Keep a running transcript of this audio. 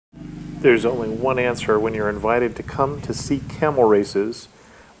There's only one answer when you're invited to come to see camel races,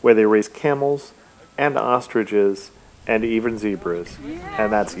 where they race camels and ostriches and even zebras,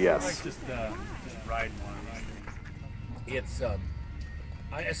 and that's yes. Just riding one.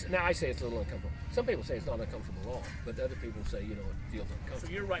 Now I say it's a little uncomfortable. Some people say it's not uncomfortable at all, but other people say, it feels uncomfortable.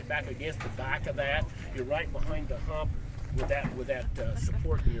 So you're right back against the back of that. You're right behind the hump with that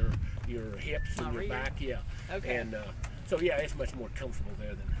support in your hips and your back. Yeah. Okay. And so yeah, it's much more comfortable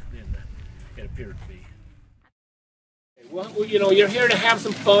there than it appeared to be. Well, you're here to have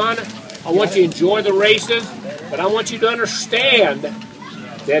some fun. I want you to enjoy the races, but I want you to understand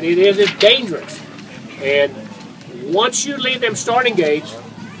that it is dangerous. And once you leave them starting gates,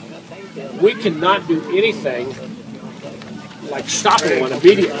 we cannot do anything like stopping one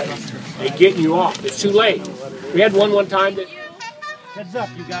immediately and getting you off. It's too late. We had one time that... Heads up,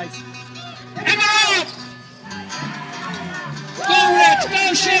 you guys. Go, Rich,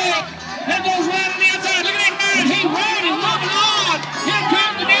 go, Shaq. That goes right on the outside. Look at that man. He's riding, moving on. Here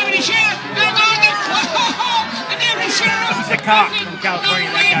comes the deputy sheriff. There goes the deputy sheriff. He's a cop from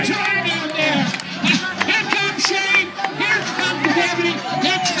California, that guy. Here comes Shane. Here comes the deputy.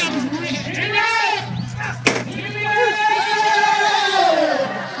 Here comes Rich. Here we go. Here we go.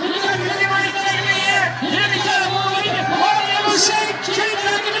 Here we go. Oh, Shane. Shane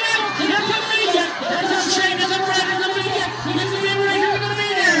back in the middle. Here comes Rich. Here comes Shane. There's a red in the median. He's going to be right here. He's going to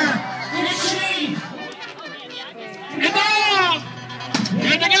be there. It's Shane. And down.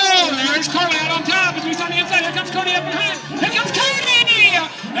 Here they go. There's Carly out on top. As we on the inside. Here comes Cody up behind. Here comes Cody.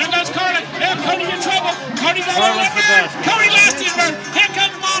 There goes Carly. There, Cody's in trouble. Cody's all over the bird. Cody lost his bird. Here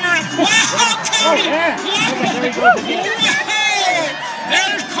comes Monterey. Wow, Cody.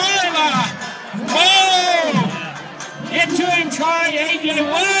 There's Carla. Whoa. Get to him, Charlie. AJ.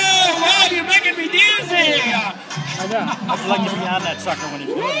 Whoa, you're making me dizzy. I know. I'd like to be on that sucker when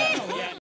he's doing that.